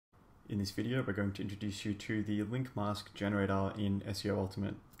In this video, we're going to introduce you to the link mask generator in SEO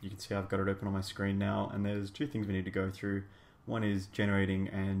Ultimate. You can see I've got it open on my screen now, and there's two things we need to go through. One is generating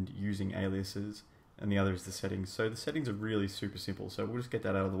and using aliases, and the other is the settings. So the settings are really super simple, so we'll just get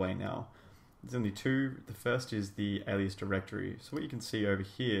that out of the way now. There's only two. The first is the alias directory. So what you can see over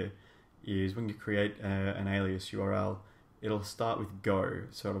here is when you create an alias URL, it'll start with go.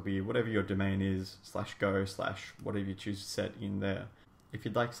 So it'll be whatever your domain is, /go/ whatever you choose to set in there. If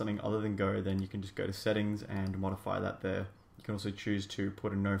you'd like something other than go, then you can just go to settings and modify that there. You can also choose to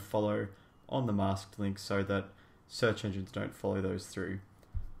put a no follow on the masked link so that search engines don't follow those through.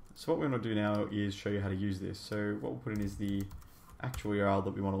 So what we're going to do now is show you how to use this. So what we'll put in is the actual URL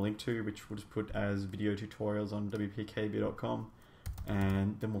that we want to link to, which we'll just put as video tutorials on wpkb.com,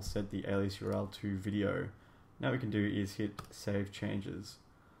 and then we'll set the alias URL to video. Now what we can do is hit save changes.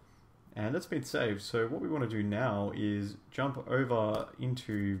 And that's been saved. So what we want to do now is jump over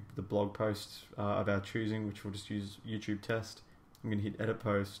into the blog post of our choosing, which we'll just use YouTube test. I'm going to hit edit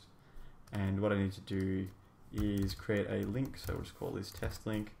post, and what I need to do is create a link. So we'll just call this test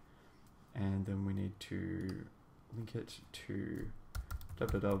link, and then we need to link it to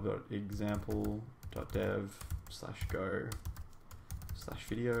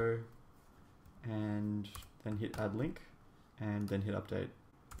www.example.dev/go/video, and then hit add link, and then hit update.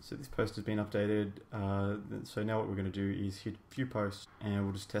 So this post has been updated, so now what we're going to do is hit view post, and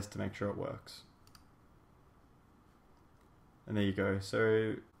we'll just test to make sure it works. And there you go.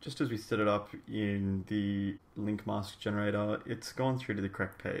 So just as we set it up in the link mask generator, it's gone through to the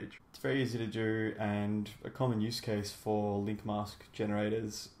correct page. It's very easy to do, and a common use case for link mask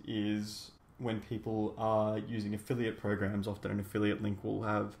generators is when people are using affiliate programs. Often an affiliate link will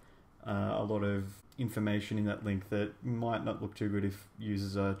have a lot of information in that link that might not look too good if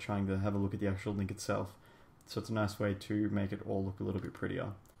users are trying to have a look at the actual link itself. So it's a nice way to make it all look a little bit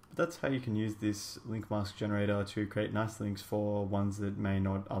prettier. But that's how you can use this link mask generator to create nice links for ones that may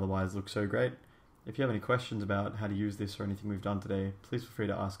not otherwise look so great. If you have any questions about how to use this or anything we've done today, please feel free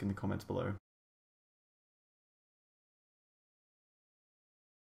to ask in the comments below.